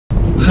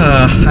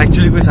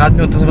Actually कोई साथ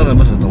में होता है तो मैं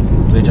नर्वस होता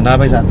हूँ। तो ये जनाब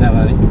भाई साथ में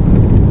हमारी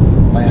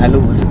भाई हेलो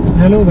बोल सकते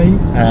हैं। हेलो भाई।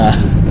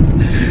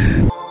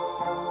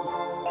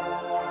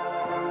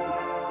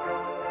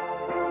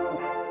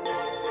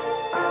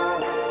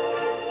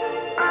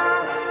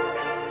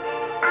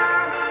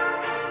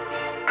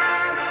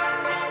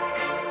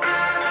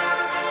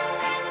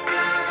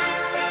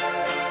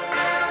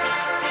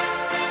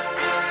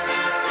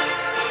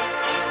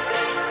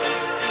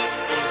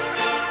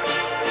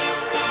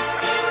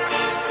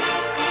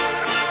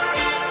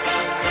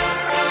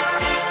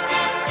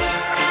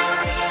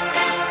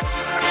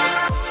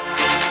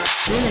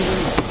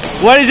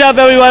 What is up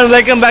everyone?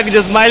 Welcome back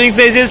to Smiling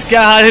Faces।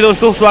 क्या हाल है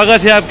दोस्तों,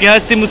 स्वागत है आपके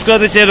हंसते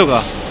मुस्कुराते चेहरों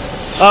का।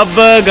 अब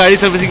गाड़ी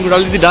सर्विसिंग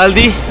में डाल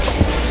दी।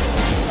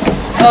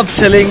 अब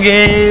चलेंगे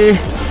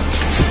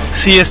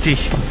CST।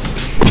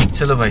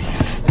 चलो भाई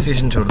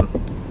स्टेशन छोड़ दो।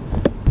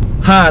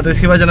 हाँ, तो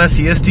इसके बाद जाना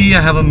CST।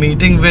 I have a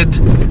meeting with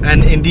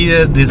an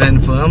interior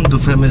design firm.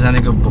 दोपहर में जाने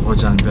का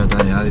बहुत जान पे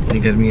आता है यार, इतनी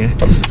गर्मी है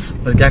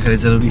पर क्या करें,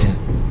 जरूरी है।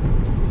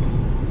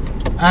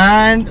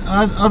 एंड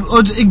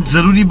और एक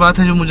जरूरी बात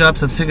है जो मुझे आप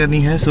सबसे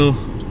करनी है। सो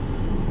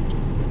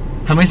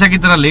हमेशा की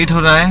तरह लेट हो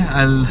रहा है।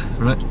 I'll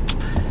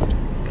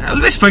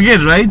always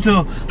forget, right?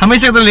 So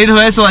हमेशा की तरह लेट हो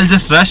रहा है, so I'll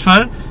just rush for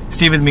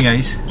stay with me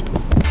guys।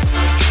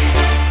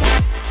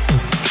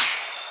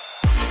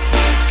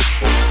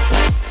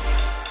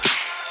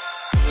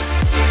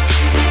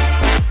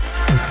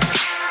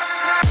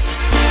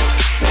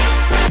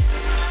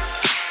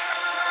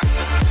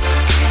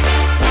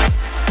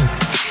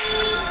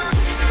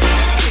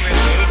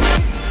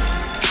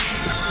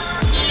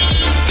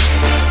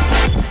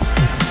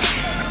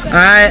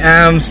 I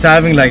am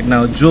starving right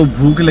now। जो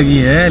भूख लगी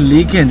है,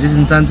 लेकिन जिस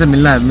इंसान से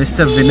मिलना है,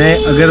 mister Vinay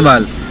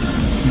Agarwal,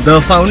 the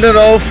founder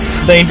of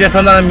the India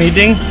Fund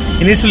meeting,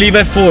 he needs to leave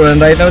by 4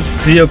 and right now it's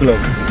 3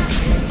 o'clock।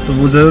 तो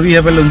वो ज़रूरी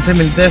है, पहले उनसे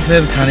मिलते हैं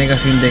फिर खाने का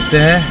सीन देखते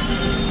हैं।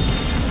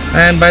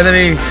 And by the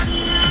way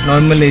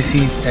normal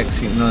AC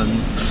taxi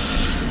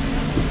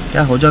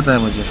क्या हो जाता है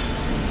मुझे,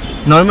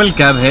 नॉर्मल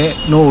कैब है,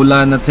 नो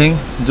ओला नथिंग,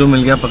 जो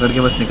मिल गया पकड़ के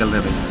बस निकल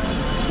रहे भाई।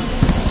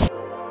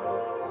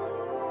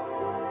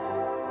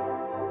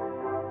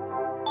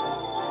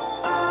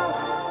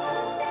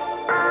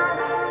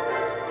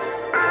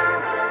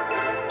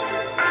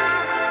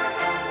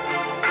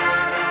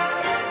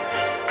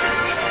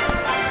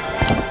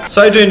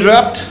 Sorry to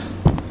interrupt.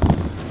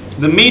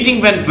 The meeting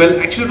went well.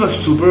 Actually, it was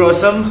super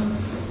awesome.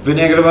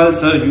 Vinay Agrawal,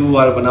 sir, you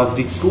are one of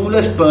the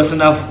coolest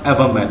person I've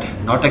ever met.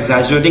 Not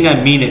exaggerating, I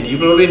mean it. You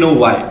probably know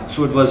why.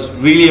 So it was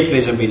really a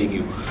pleasure meeting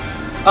you.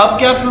 अब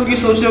क्या आप लोग ये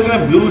सोच रहे हो कि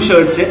मैं ब्लू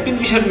शर्ट से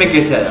पिंक शर्ट में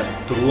कैसे आया?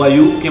 तो हुआ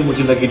यूँ कि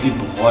मुझे लगी थी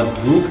बहुत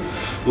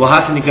भूख।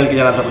 वहाँ से निकल के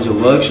जाना था मुझे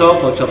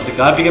वर्कशॉप से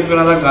कार पिकअप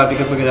करना था, कार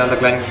पिकअप करके जाना था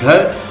क्लाइंट के घर,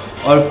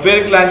 और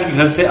फिर क्लाइंट के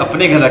घर से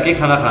अपने घर आके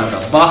खाना खाना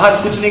था।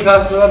 बाहर कुछ नहीं खा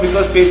था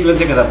बिकॉज पेट पहले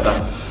से खराब था।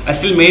 I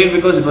still made it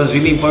because it was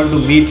really important to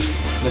meet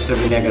Mr.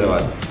 Vinay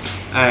Agarwal.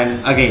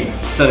 And again,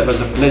 sir, it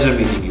was a pleasure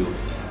meeting you.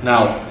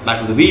 Now,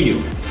 back to the video.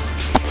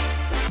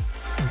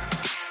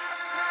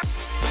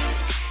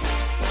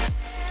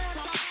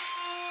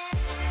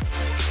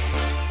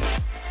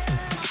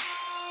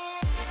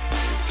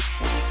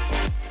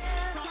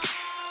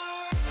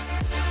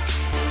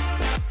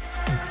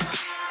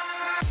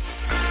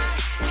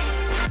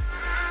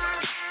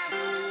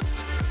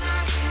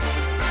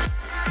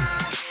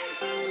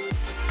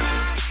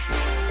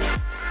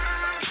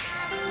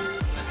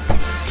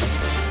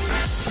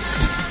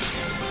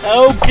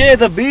 Okay,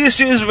 the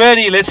beast is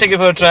ready. Let's take it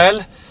for a trial.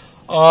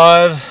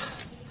 और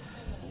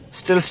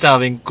still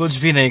starving, कुछ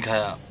भी नहीं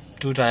खाया,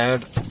 too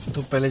tired।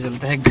 तो पहले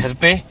चलते हैं घर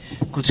पे,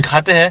 कुछ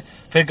खाते हैं,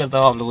 फिर करता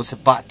हूँ आप लोगों से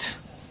बात।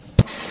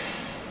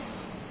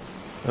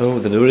 Oh,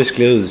 the door is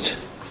closed.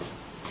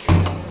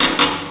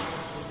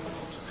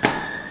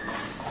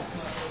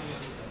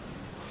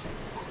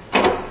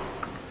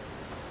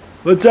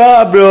 What's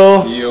up,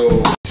 bro?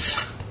 Yo.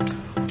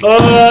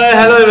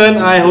 Hello everyone.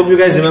 I hope you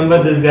guys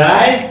remember this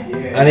guy.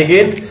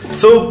 Aniket.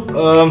 So,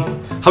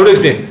 how to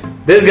explain?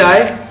 This guy,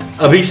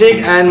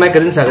 Abhishek, and my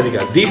cousin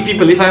Sagarika. These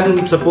people, if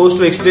I'm supposed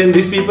to explain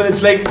these people,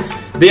 it's like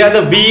they are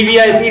the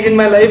VVIPs in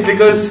my life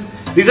because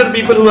these are the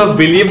people who have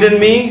believed in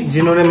me,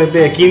 जिन्होंने मेरे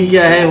पे यकीन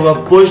किया है, who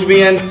have pushed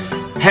me and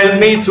helped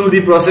me through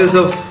the process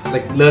of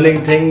like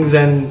learning things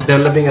and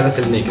developing as a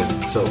filmmaker.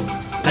 So,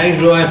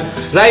 thanks, bro. And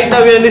right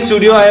now we are in the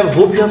studio. I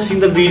hope you have seen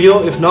the video.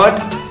 If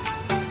not,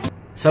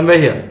 somewhere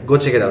here, go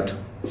check it out.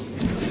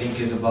 Link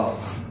is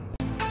above.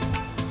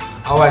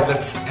 Alright,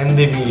 let's end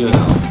the video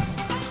now.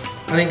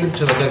 I think it's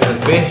चला गया घर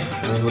पे,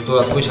 वो तो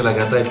रात को ही चला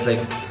गया था। It's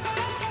like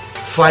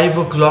 5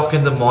 o'clock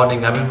in the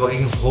morning. I've been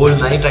working whole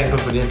night trying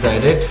to finish the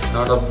edit,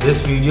 not of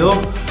this video,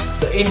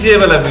 the interior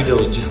वाला video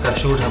जिसका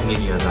शूट हमने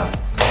किया था।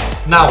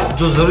 Now,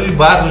 जो जरूरी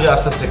बात मुझे आप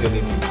सबसे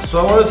करनी थी। So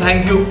I want to thank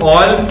you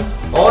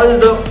all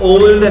the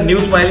old and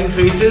new smiling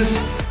faces.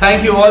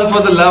 Thank you all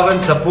for the love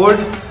and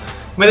support.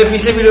 मेरे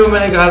पिछले वीडियो में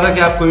मैंने कहा था कि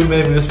आप कोई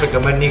मेरे वीडियोस पे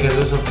कमेंट नहीं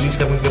करते, सो प्लीज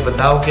कमेंट करके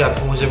बताओ कि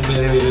आपको मुझे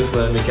मेरे वीडियोस के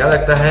बारे में क्या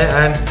लगता है।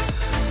 And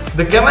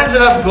the comments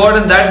that I have got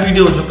in that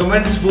video, जो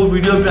कमेंट्स वो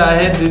वीडियो पे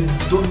आए हैं,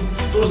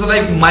 was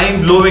like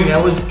mind-blowing.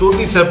 I was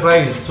totally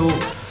surprised. So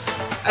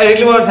I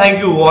really want to thank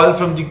you all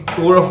from the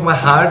core of my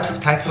heart.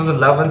 Thanks for the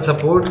love and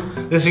support.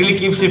 This really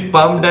keeps me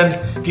pumped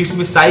and keeps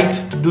me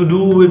psyched to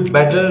do it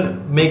better,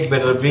 make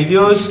better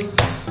videos.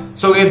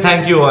 So again,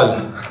 thank you all.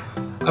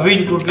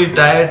 I'm totally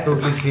tired,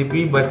 totally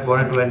sleepy, but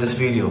wanted to end this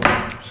video.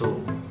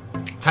 So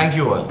thank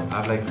you all.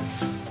 I've like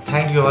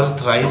thanked you all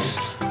thrice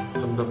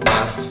from the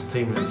past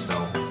 3 minutes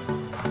now.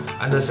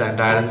 Understand,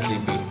 tired and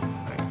sleepy.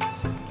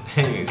 Right.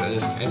 Anyways, I'll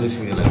just end this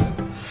video like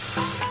that.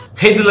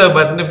 Hit the like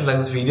button if you like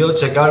this video.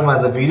 Check out my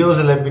other videos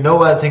and let me know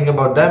what I think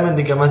about them in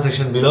the comment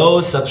section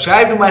below.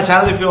 Subscribe to my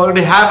channel if you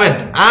already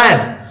haven't.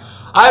 And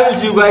I will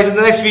see you guys in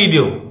the next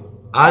video.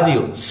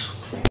 Adios.